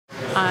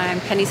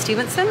I'm Penny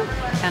Stephenson,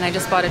 and I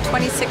just bought a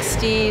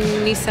 2016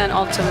 Nissan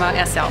Altima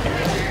SL.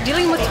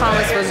 Dealing with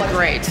Thomas was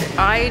great.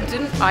 I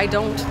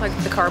don't like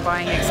the car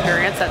buying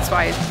experience. That's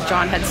why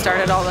John had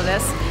started all of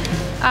this.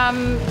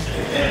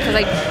 Because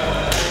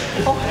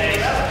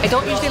I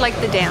don't usually like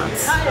the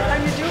dance.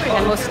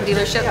 And most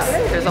dealerships,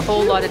 there's a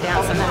whole lot of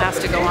dancing that has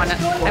to go on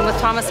it. And with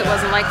Thomas, it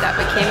wasn't like that.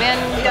 We came in,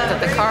 looked at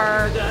the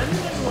car,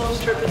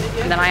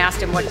 and then I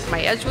asked him what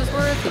my edge was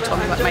worth. He told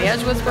me what my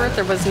edge was worth.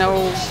 There was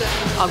no,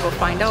 I'll go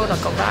find out,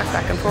 I'll go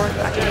back and forth.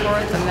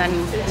 And then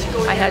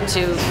I had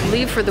to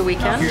leave for the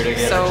weekend.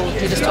 So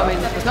he just told me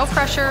there was no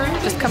pressure,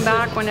 just come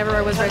back whenever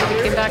I was ready.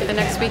 We came back the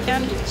next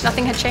weekend.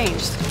 Nothing had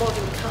changed.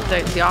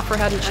 The offer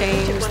hadn't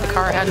changed, the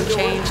car hadn't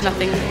changed,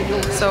 nothing.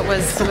 So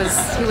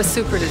he was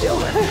super to deal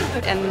with.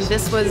 And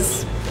this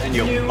was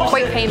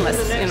quite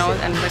painless, you know,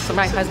 and so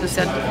my husband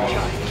said,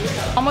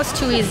 almost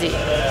too easy.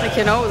 Like,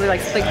 you know,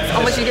 like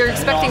almost you're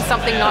expecting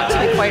something not to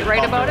be quite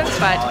right about it,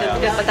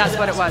 but that's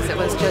what it was.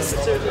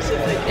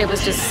 It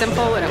was just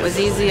simple, and it was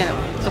easy,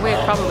 and the way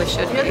it probably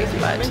should be.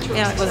 But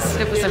yeah, it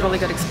was a really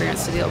good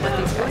experience to deal with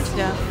these guys.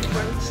 Yeah.